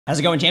How's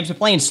it going, champs? We're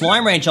playing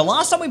Slime Rancher.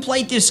 Last time we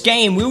played this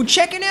game, we were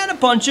checking out a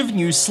bunch of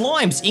new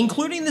slimes,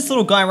 including this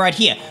little guy right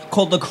here,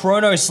 called the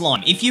Chrono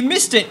Slime. If you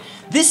missed it,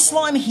 this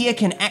slime here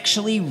can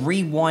actually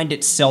rewind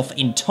itself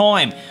in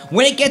time.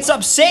 When it gets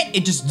upset,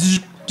 it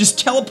just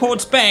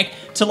teleports back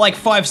to like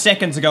 5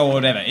 seconds ago or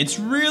whatever. It's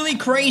really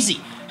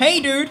crazy. Hey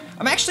dude,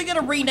 I'm actually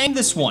gonna rename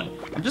this one.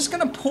 I'm just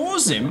gonna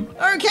pause him.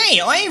 Okay,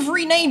 I have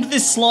renamed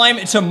this slime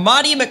to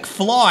Marty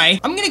McFly.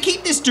 I'm gonna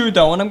keep this dude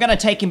though, and I'm gonna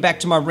take him back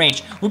to my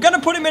ranch. We're gonna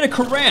put him in a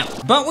corral,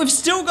 but we've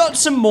still got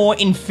some more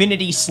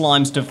infinity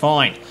slimes to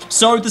find.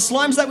 So the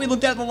slimes that we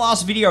looked at in the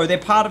last video, they're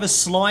part of a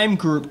slime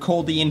group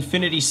called the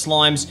Infinity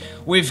Slimes.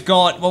 We've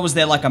got, what was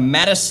there, like a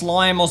matter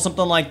slime or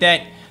something like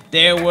that?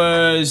 There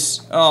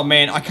was, oh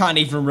man, I can't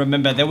even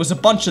remember. There was a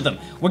bunch of them.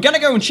 We're gonna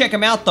go and check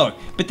them out though,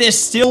 but there's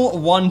still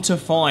one to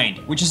find,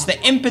 which is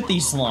the empathy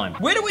slime.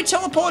 Where do we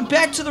teleport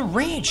back to the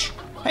ranch?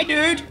 Hey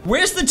dude,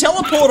 where's the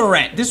teleporter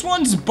at? This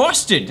one's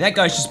busted. That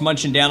guy's just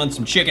munching down on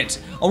some chickens.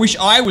 I wish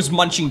I was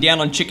munching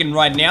down on chicken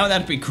right now.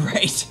 That'd be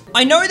great.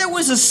 I know there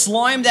was a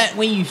slime that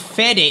when you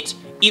fed it,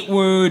 it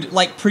would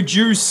like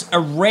produce a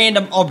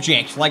random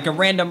object, like a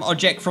random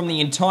object from the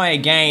entire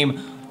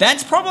game.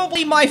 That's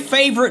probably my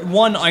favorite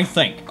one, I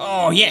think.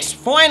 Oh yes,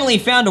 finally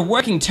found a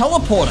working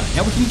teleporter.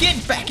 Now we can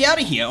get back out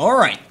of here. All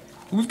right,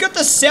 we've got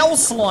the cell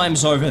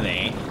slimes over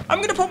there. I'm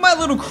gonna put my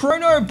little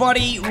chrono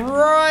buddy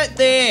right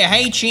there.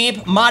 Hey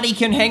champ, Marty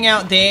can hang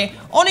out there.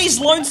 On his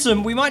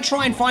lonesome, we might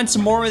try and find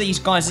some more of these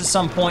guys at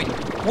some point.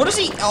 What does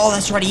he, oh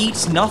that's right, he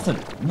eats nothing.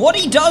 What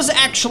he does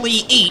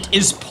actually eat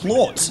is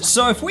plorts.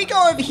 So if we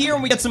go over here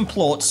and we get some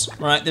plorts,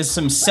 right, there's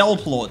some cell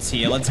plorts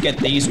here. Let's get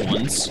these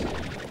ones.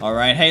 All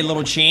right, hey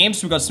little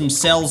champs, we've got some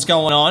cells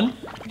going on.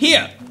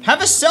 Here,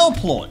 have a cell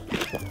plort.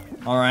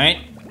 All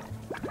right.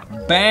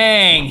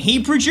 Bang,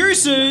 he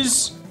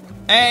produces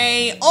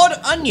a odd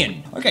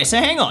onion. Okay, so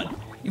hang on.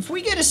 If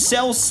we get a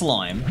cell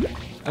slime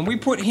and we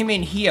put him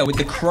in here with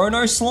the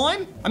chrono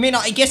slime, I mean,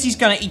 I guess he's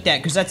gonna eat that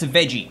because that's a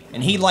veggie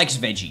and he likes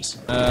veggies.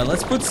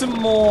 Let's put some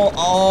more.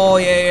 Oh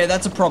yeah,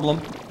 that's a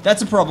problem.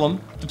 That's a problem.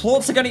 The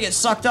plorts are gonna get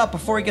sucked up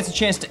before he gets a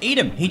chance to eat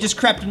him. He just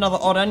crapped another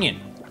odd onion.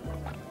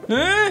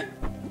 Huh?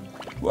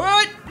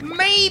 What?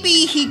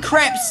 Maybe he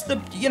craps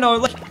the, you know,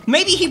 like,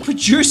 maybe he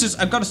produces,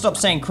 I've got to stop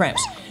saying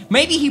craps.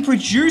 Maybe he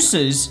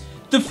produces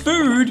the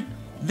food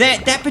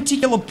that that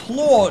particular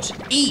plort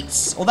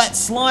eats, or that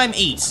slime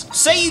eats.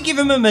 Say you give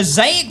him a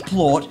mosaic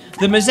plort,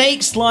 the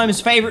mosaic slime's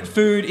favorite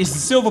food is the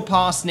silver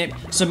parsnip,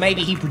 so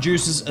maybe he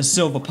produces a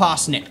silver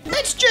parsnip.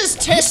 Let's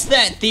just test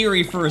that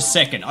theory for a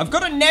second. I've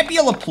got a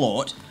nebula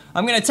plort.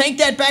 I'm gonna take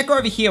that back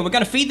over here. We're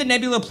gonna feed the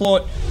nebula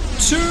plort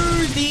to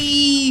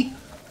the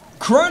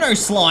Chrono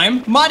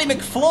Slime, Marty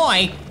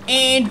McFly,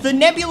 and the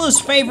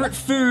Nebula's favorite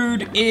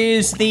food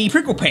is the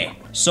prickle pear.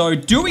 So,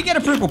 do we get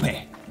a prickle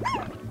pear?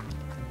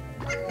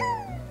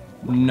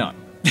 No.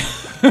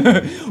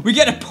 We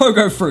get a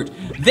pogo fruit.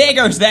 There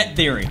goes that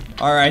theory.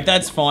 Alright,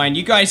 that's fine.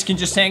 You guys can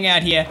just hang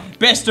out here.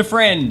 Best of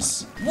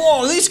friends.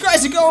 Whoa, these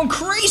guys are going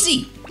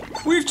crazy.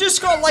 We've just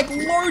got like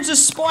loads of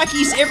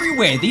spikies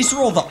everywhere. These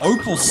are all the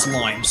opal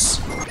slimes.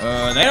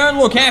 They don't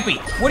look happy.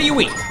 What do you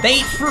eat? They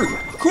eat fruit.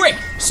 Quick,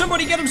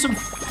 somebody get them some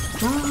fruit.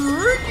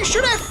 You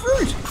should have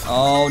fruit.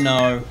 Oh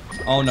no.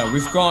 Oh no,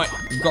 we've got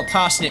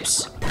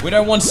parsnips. We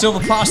don't want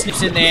silver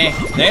parsnips in there.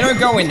 They don't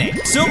go in there.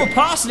 Silver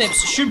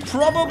parsnips should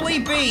probably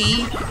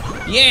be,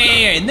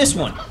 yeah, in this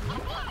one.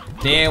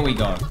 There we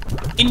go.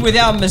 In with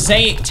our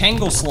mosaic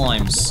tangle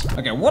slimes.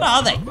 Okay, what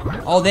are they?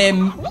 Oh, they're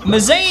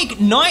mosaic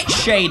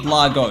nightshade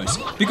largos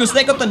because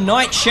they got the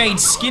nightshade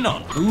skin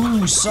on.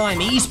 Ooh,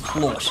 Siamese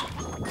plort.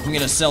 I'm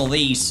gonna sell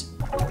these.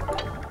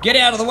 Get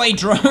out of the way,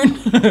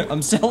 drone.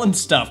 I'm selling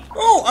stuff.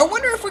 Oh, I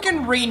wonder if we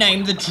can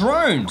rename the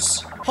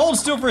drones. Hold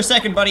still for a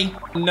second, buddy.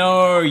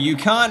 No, you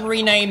can't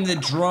rename the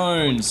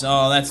drones.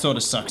 Oh, that sort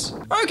of sucks.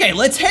 Okay,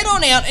 let's head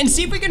on out and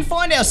see if we can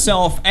find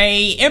ourselves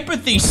a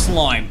empathy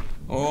slime.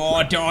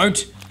 Oh,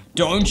 don't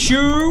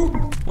you?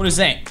 What is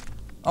that?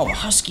 Oh, a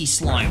husky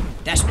slime.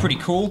 That's pretty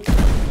cool.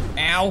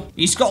 Ow.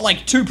 He's got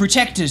like 2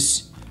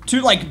 protectors.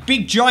 2 like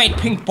big giant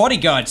pink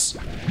bodyguards.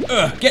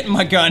 Ugh, get in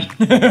my gun.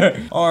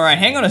 Alright,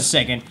 hang on a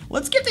second.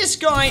 Let's get this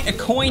guy a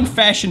coin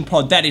fashion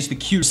pod. That is the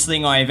cutest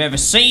thing I have ever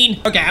seen.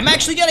 Okay, I'm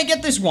actually gonna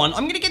get this one.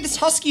 I'm gonna get this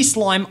husky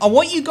slime. I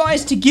want you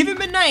guys to give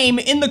him a name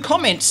in the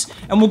comments,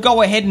 and we'll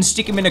go ahead and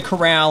stick him in a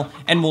corral,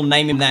 and we'll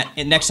name him that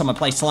next time I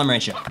play Slime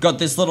Rancher. Got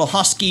this little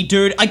husky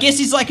dude. I guess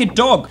he's like a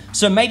dog,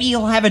 so maybe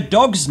he'll have a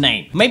dog's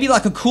name. Maybe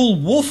like a cool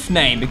wolf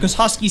name, because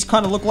huskies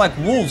kind of look like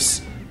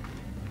wolves.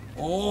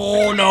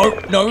 Oh,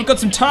 no, we've got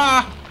some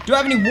tar. Do I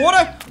have any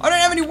water? I don't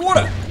have any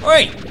water.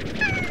 Wait.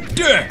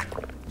 Duh.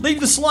 Leave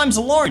the slimes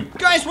alone. You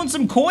guys want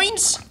some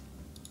coins?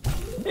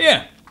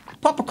 Yeah.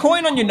 Pop a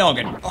coin on your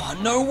noggin. Oh,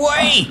 no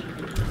way.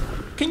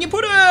 Can you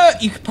put a...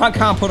 You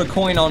can't put a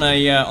coin on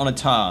a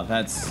tar.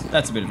 That's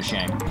a bit of a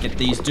shame. Get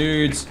these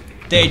dudes.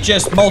 They're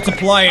just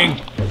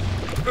multiplying.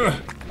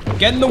 Ugh.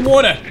 Get in the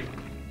water.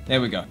 There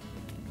we go.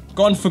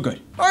 Gone for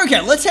good.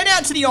 Okay, let's head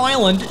out to the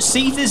island,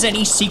 see if there's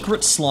any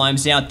secret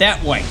slimes out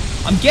that way.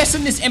 I'm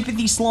guessing this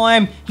empathy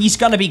slime, he's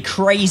gonna be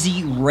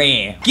crazy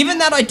rare. Given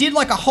that I did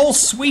like a whole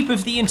sweep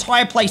of the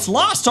entire place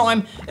last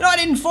time, and I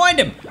didn't find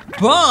him.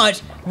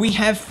 But we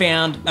have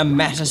found a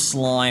matter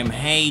slime.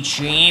 Hey,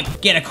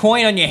 champ, get a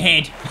coin on your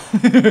head.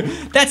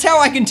 That's how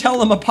I can tell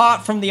them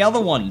apart from the other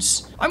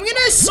ones. I'm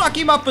gonna suck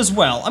him up as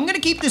well. I'm gonna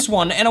keep this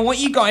one, and I want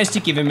you guys to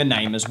give him a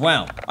name as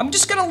well. I'm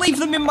just gonna leave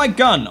them in my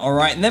gun, all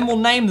right? And then we'll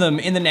name them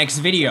in the next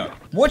video.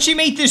 Watch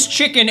him eat this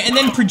chicken and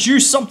then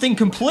produce something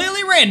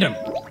completely random.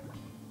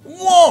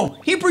 Whoa,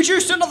 he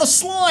produced another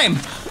slime.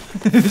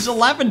 It's a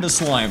lavender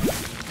slime.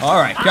 All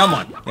right, come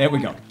on, there we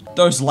go.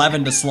 Those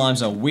lavender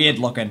slimes are weird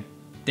looking.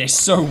 They're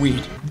so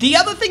weird. The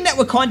other thing that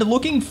we're kind of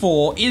looking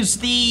for is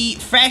the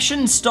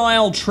fashion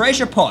style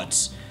treasure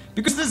pods.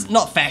 Because there's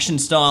not fashion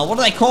style, what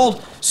are they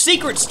called?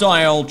 Secret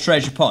style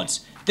treasure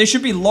pods. There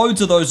should be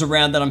loads of those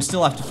around that I'm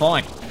still have to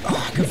find.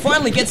 Oh, I can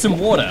finally get some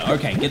water.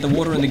 Okay, get the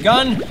water in the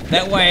gun.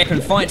 That way I can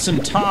find some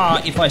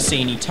tar if I see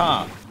any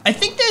tar. I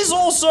think there's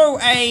also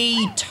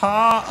a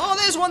tar. Oh,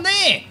 there's one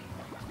there.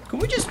 Can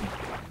we just...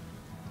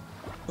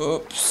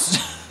 Oops.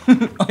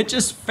 I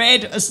just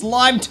fed a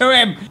slime to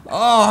him.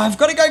 Oh, I've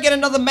got to go get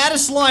another matter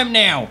slime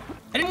now.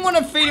 I didn't want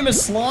to feed him a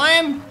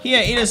slime.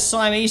 Here, eat a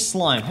Siamese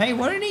slime. Hey,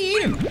 why didn't he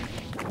eat him?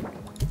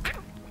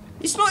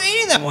 He's not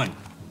eating that one.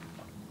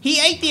 He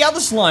ate the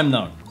other slime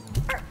though.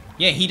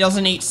 Yeah, he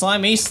doesn't eat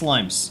Siamese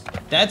slimes.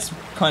 That's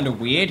kind of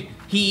weird.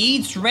 He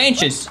eats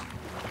ranches.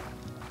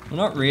 Well,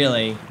 not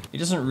really. He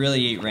doesn't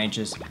really eat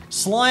ranches.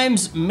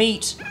 Slimes,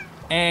 meat,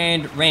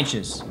 and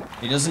ranches.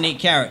 He doesn't eat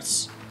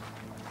carrots.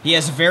 He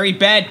has a very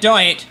bad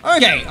diet.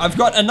 Okay, I've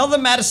got another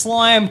matter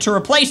slime to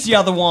replace the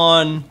other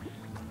one.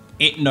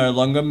 It no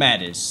longer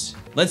matters.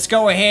 Let's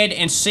go ahead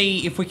and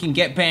see if we can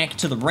get back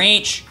to the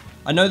ranch.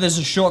 I know there's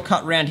a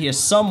shortcut around here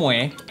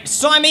somewhere.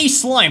 Siamese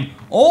slime,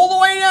 all the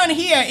way down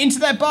here into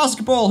that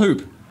basketball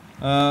hoop.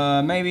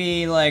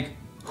 Maybe like,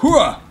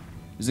 hooah.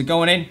 Is it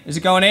going in? Is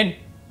it going in?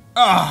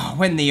 Ah,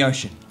 we're in the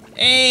ocean.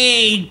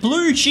 Hey,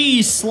 blue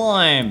cheese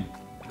slime.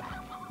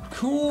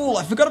 Cool,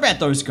 I forgot about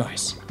those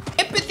guys.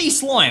 Empathy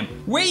slime,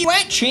 where you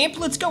at, champ?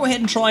 Let's go ahead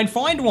and try and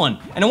find one.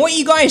 And I want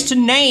you guys to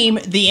name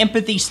the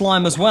empathy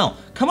slime as well.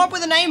 Come up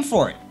with a name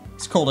for it.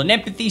 It's called an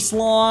empathy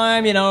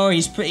slime, you know,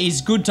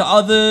 he's good to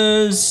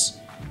others.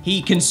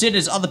 He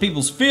considers other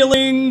people's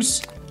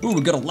feelings. Ooh,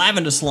 we've got a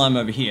lavender slime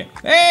over here.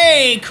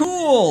 Hey,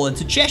 cool,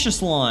 it's a Cheshire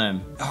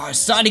slime. Oh, it's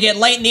starting to get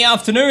late in the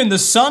afternoon, the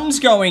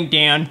sun's going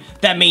down.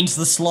 That means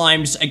the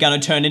slimes are gonna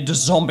turn into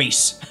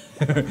zombies.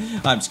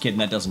 I'm just kidding,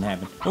 that doesn't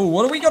happen. Oh,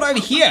 what do we got over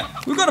here?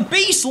 We've got a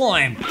bee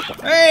slime.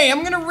 Hey,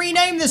 I'm gonna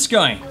rename this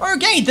guy.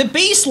 Okay, the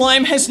bee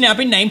slime has now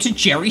been named to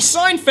Jerry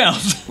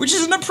Seinfeld, which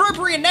is an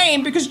appropriate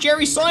name because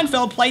Jerry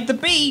Seinfeld played the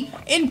bee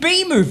in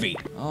Bee Movie.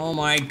 Oh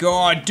my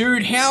god,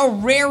 dude, how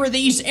rare are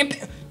these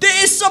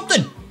There's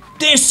something!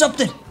 There's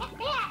something!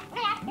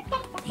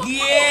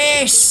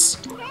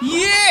 Yes!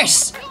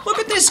 Yes! Look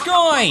at this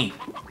guy!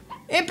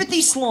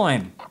 Empathy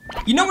slime.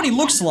 You know what he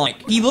looks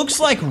like? He looks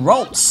like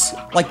Ralts.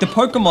 Like the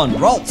Pokemon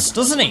Ralts,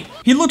 doesn't he?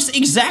 He looks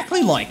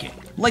exactly like it.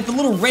 Like the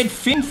little red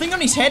fin thing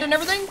on his head and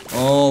everything.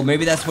 Oh,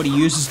 maybe that's what he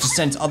uses to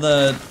sense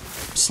other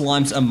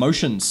slimes'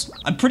 emotions.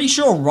 I'm pretty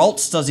sure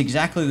Ralts does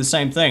exactly the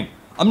same thing.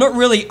 I'm not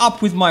really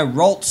up with my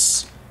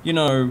Ralts, you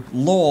know,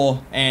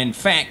 lore and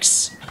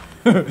facts.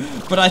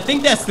 But I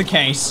think that's the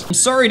case. I'm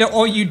sorry to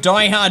all you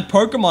diehard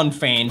Pokemon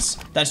fans.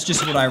 That's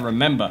just what I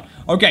remember.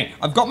 Okay,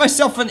 I've got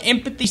myself an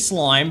empathy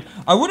slime.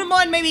 I wouldn't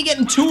mind maybe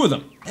getting 2 of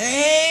them.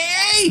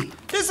 Hey,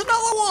 there's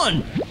another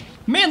one.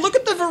 Man, look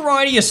at the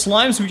variety of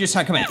slimes we just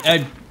had come out.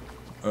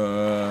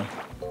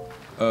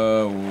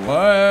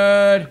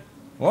 What?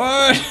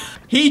 What?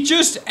 He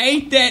just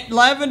ate that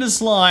lavender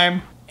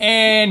slime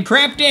and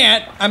crapped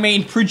out,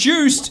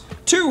 produced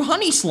 2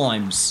 honey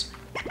slimes.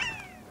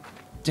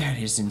 That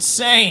is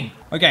insane.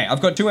 Okay, I've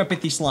got 2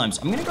 empathy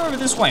slimes. I'm gonna go over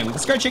this way.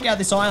 Let's go check out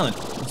this island.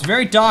 It's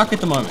very dark at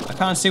the moment. I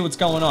can't see what's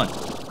going on.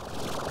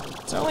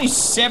 It's only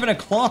 7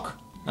 o'clock.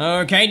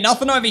 Okay,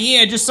 nothing over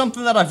here, just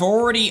something that I've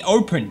already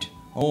opened.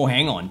 Oh,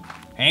 hang on.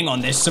 Hang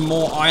on, there's some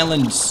more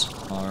islands.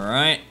 All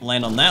right,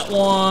 land on that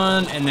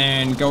one, and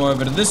then go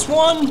over to this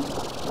one.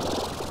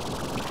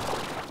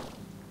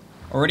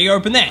 Already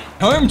opened that.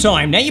 Home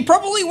time. Now you're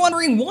probably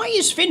wondering, why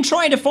is Finn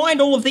trying to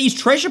find all of these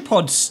treasure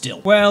pods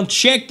still? Well,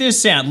 check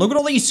this out. Look at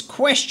all these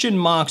question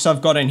marks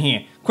I've got in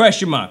here.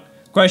 Question mark,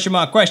 question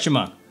mark, question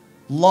mark.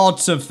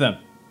 Lots of them.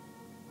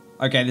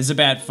 Okay, there's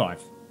about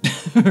 5.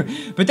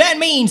 But that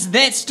means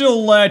that's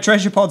still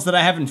treasure pods that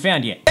I haven't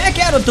found yet. Back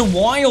out at the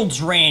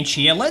Wilds Ranch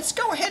here. Let's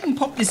go ahead and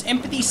pop this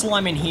empathy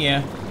slime in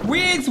here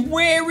with,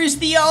 where is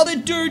the other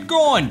dude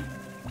gone?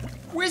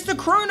 Where's the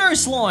Chrono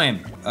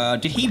Slime?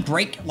 Did he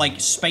break, like,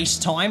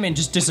 space-time and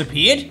just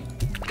disappeared?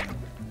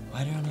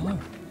 I don't know.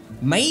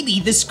 Maybe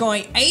this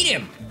guy ate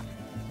him.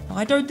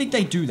 I don't think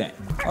they do that.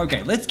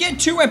 Okay, let's get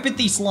 2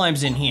 empathy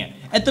slimes in here.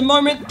 At the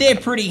moment, they're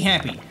pretty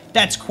happy.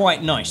 That's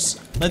quite nice.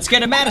 Let's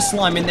get a matter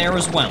slime in there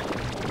as well.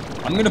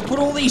 I'm gonna put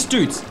all these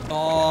dudes.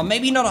 Oh,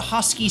 maybe not a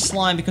husky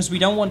slime because we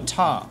don't want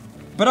tar.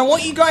 But I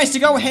want you guys to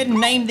go ahead and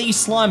name these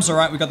slimes, all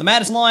right? We've got the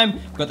Mad Slime,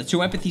 we've got the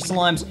 2 Empathy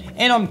Slimes,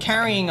 and I'm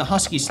carrying a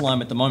Husky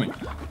Slime at the moment.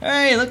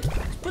 Hey, let's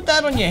put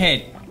that on your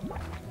head.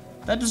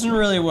 That doesn't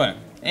really work.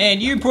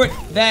 And you put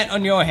that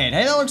on your head.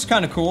 Hey, that looks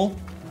kind of cool.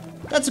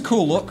 That's a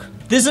cool look.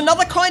 There's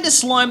another kind of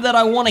slime that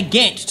I want to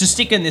get to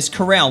stick in this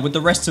corral with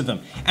the rest of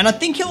them. And I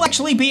think he'll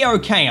actually be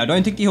okay. I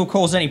don't think he'll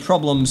cause any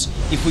problems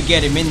if we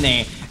get him in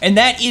there. And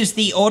that is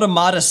the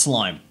Automata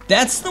Slime.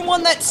 That's the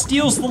one that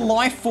steals the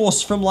life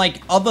force from,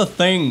 like, other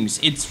things.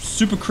 It's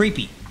super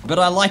creepy. But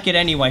I like it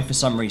anyway for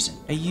some reason.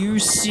 Are you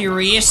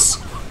serious?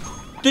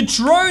 The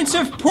drones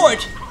have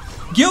put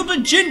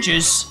Gilded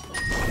Gingers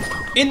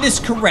in this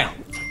corral.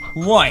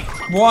 Why?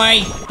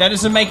 Why? That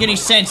doesn't make any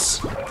sense.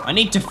 I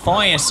need to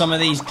fire some of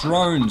these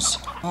drones.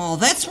 Oh,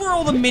 that's where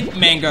all the mint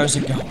mangoes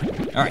are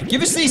going. All right,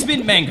 give us these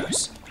mint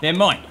mangoes. They're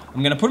mine.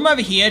 I'm gonna put them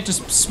over here,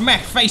 just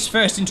smack face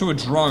first into a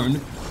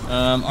drone.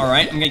 All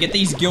right, I'm gonna get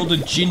these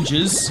Gilded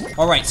Gingers.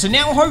 All right, so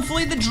now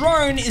hopefully the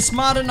drone is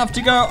smart enough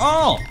to go,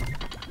 oh,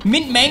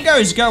 mint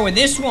mangoes go in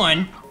this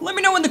one. Let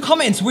me know in the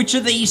comments which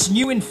of these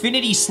new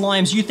Infinity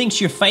Slimes you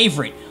think's your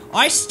favorite.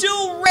 I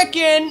still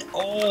reckon,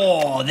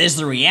 oh, there's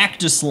the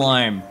Reactor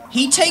Slime.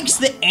 He takes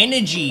the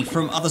energy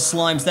from other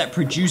slimes that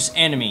produce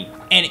energy,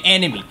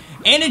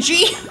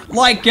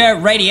 like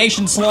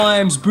radiation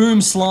slimes, boom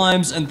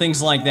slimes, and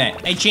things like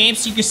that. Hey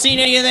champs, you can see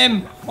any of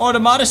them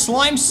Automata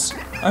Slimes?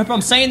 I hope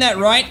I'm saying that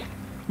right.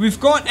 We've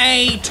got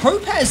a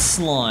Topaz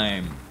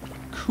Slime.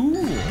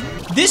 Cool.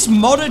 This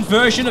modded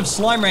version of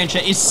Slime Rancher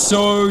is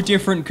so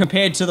different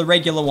compared to the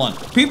regular one.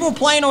 People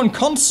playing on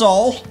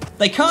console,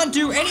 they can't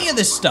do any of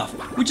this stuff,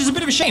 which is a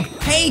bit of a shame.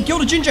 Hey,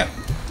 Gilded Ginger.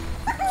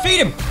 Feed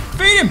him,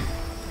 feed him,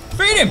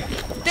 feed him.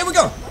 There we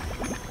go.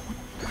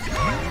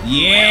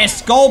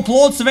 Yes, gold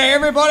plorts for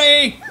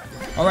everybody.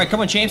 All right, come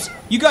on, champs.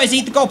 You guys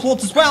eat the gold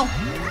plorts as well.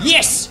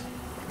 Yes.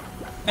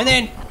 And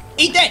then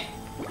eat that.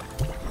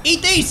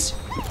 Eat these.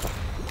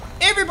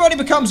 Everybody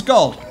becomes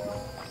gold.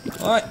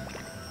 All right.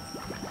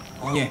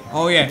 Oh yeah,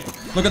 oh yeah.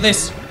 Look at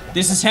this.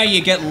 This is how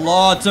you get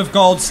lots of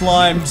gold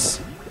slimes.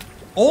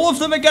 All of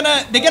them they're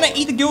gonna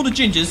eat the Gilded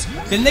Gingers,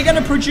 then they're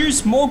gonna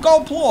produce more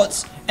gold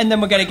plorts, and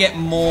then we're gonna get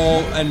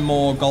more and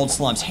more gold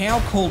slimes. How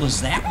cool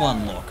does that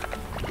one look?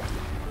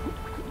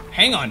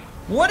 Hang on.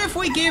 What if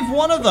we give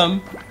one of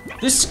them,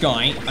 this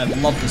guy, I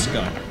love this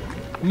guy,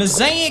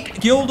 Mosaic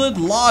Gilded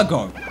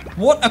Largo.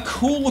 What a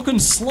cool looking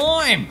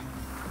slime.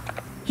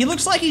 He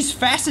looks like he's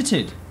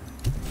faceted.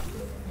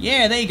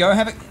 Yeah, there you go,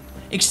 have it.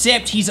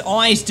 Except his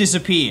eyes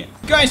disappear.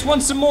 You guys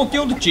want some more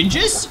Gilded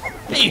Gingers?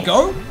 There you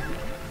go.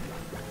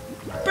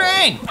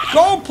 Bang!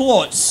 Gold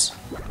plorts.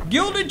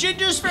 Gilded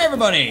Gingers for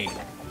everybody.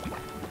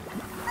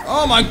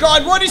 Oh my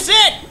god, what is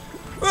that?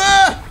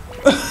 Ah!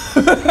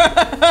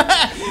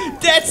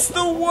 That's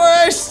the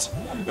worst.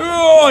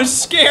 Oh,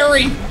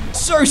 scary.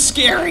 So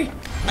scary.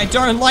 I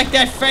don't like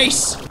that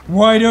face.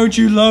 Why don't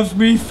you love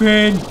me,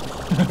 Finn?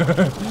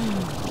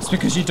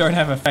 Because you don't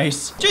have a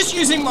face. Just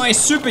using my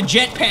super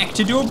jetpack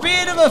to do a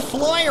bit of a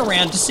fly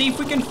around to see if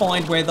we can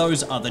find where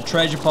those other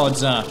treasure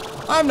pods are.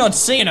 I'm not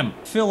seeing them.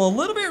 Feel a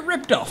little bit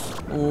ripped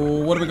off.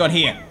 Oh, what do we got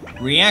here?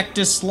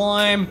 Reactor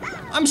Slime.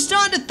 I'm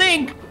starting to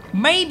think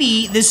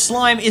maybe this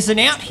slime isn't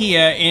out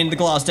here in the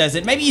Glass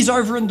Desert. Maybe he's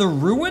over in the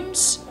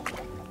ruins?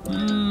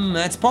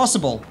 That's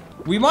possible.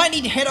 We might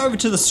need to head over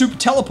to the super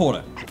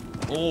teleporter.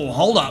 Oh,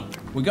 hold up.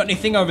 We got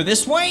anything over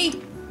this way?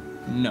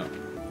 No.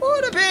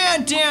 What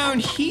about down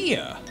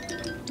here?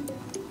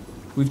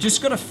 We've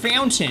just got a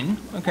fountain.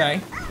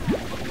 Okay.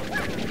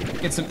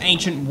 Get some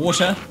ancient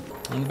water.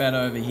 What about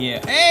over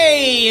here?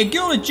 Hey, a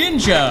Gilded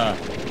Ginger.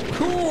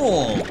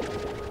 Cool.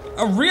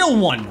 A real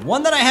one.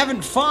 One that I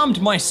haven't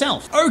farmed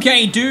myself.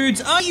 Okay,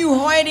 dudes, are you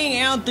hiding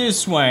out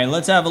this way?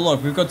 Let's have a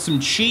look. We've got some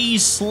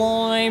cheese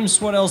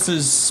slimes. What else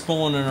is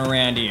spawning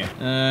around here?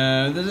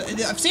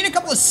 I've seen a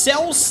couple of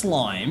cell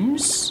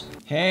slimes.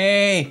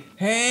 Hey,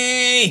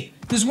 hey,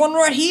 there's one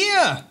right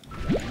here.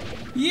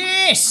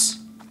 Yes.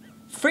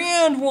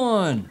 Found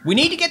one. We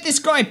need to get this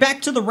guy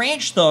back to the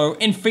ranch though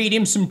and feed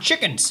him some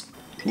chickens.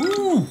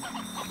 Ooh.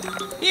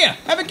 Here,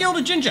 have a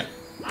Gilded Ginger.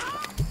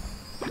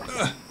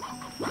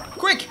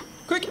 Quick,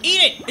 quick,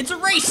 eat it. It's a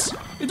race.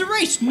 It's a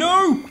race.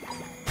 No.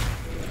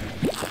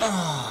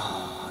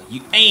 Oh,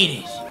 you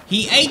ate it.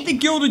 He ate the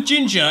Gilded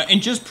Ginger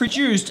and just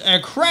produced a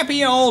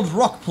crappy old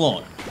rock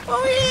plort.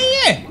 Oh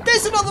yeah, yeah.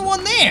 There's another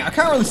one there. I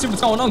can't really see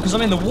what's going on because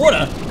I'm in the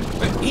water.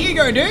 But here you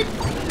go, dude.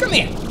 Come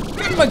here.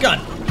 Get in my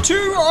gun.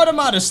 2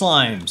 Automata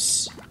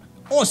Slimes.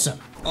 Awesome.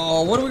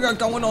 Oh, what do we got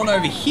going on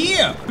over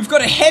here? We've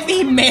got a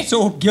heavy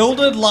metal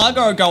Gilded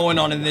Largo going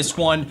on in this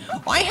one.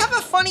 I have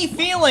a funny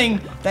feeling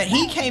that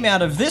he came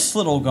out of this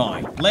little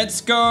guy.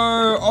 Let's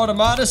go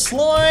Automata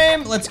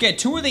Slime. Let's get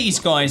 2 of these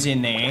guys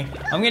in there.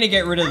 I'm gonna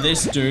get rid of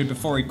this dude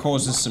before he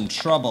causes some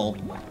trouble.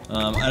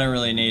 I don't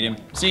really need him.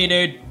 See you,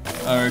 dude.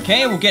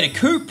 Okay, we'll get a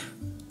coop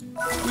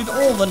with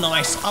all the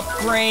nice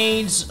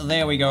upgrades.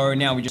 There we go.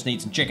 Now we just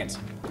need some chickens.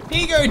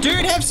 Here you go,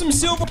 dude. Have some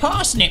silver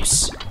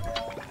parsnips.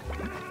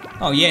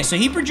 Oh, yeah. So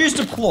he produced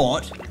a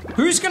plort.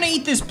 Who's going to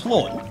eat this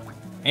plort?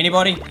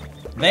 Anybody?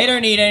 They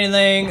don't need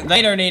anything.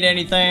 They don't need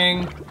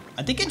anything.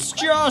 I think it's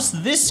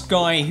just this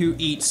guy who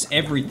eats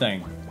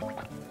everything.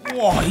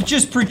 Whoa, he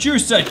just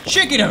produced a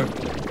chickadee.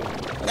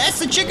 That's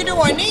the chickadee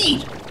I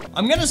need.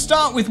 I'm gonna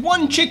start with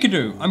 1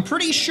 chickadee. I'm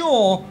pretty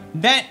sure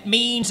that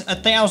means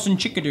 1,000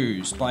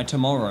 chickadees by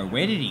tomorrow.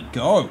 Where did he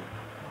go?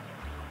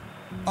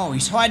 Oh,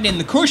 he's hiding in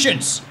the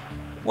cushions.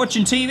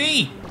 Watching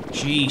TV.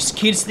 Jeez,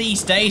 kids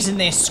these days and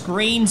their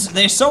screens,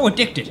 they're so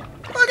addicted.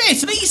 Okay,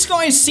 so these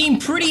guys seem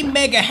pretty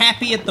mega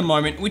happy at the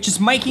moment, which is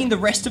making the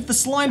rest of the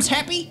slimes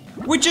happy,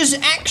 which is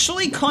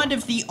actually kind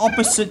of the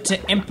opposite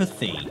to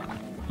empathy.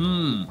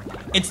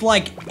 It's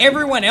like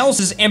everyone else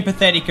is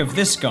empathetic of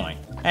this guy.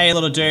 Hey,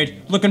 little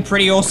dude, looking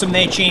pretty awesome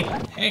there,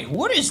 champ. Hey,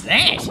 what is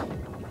that?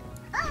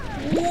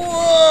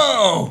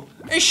 Whoa!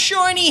 A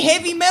shiny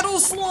heavy metal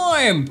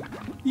slime!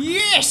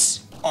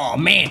 Yes! Oh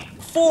man,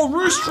 4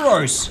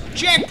 roostros!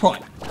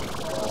 Jackpot!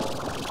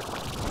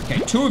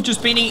 Okay, 2 have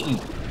just been eaten.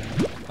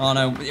 Oh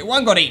no,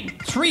 1 got eaten.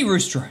 3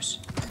 roostros.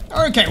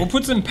 Okay, we'll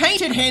put some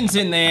painted hens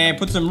in there,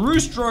 put some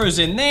roostros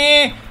in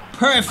there.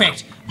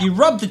 Perfect. You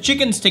rub the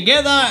chickens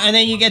together and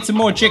then you get some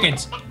more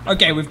chickens.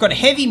 Okay, we've got a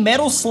heavy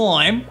metal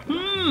slime.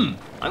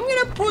 I'm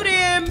gonna put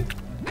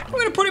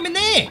him in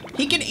there.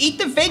 He can eat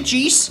the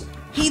veggies.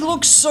 He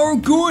looks so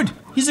good.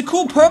 He's a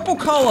cool purple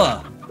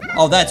color.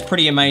 Oh, that's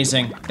pretty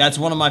amazing. That's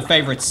one of my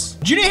favorites.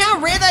 Do you know how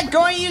rare that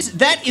guy is?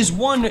 That is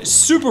 1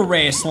 super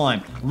rare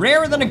slime.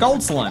 Rarer than a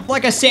gold slime.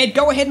 Like I said,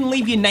 go ahead and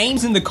leave your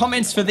names in the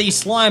comments for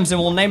these slimes and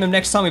we'll name them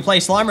next time we play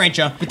Slime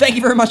Rancher. But thank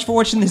you very much for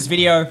watching this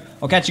video.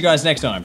 I'll catch you guys next time.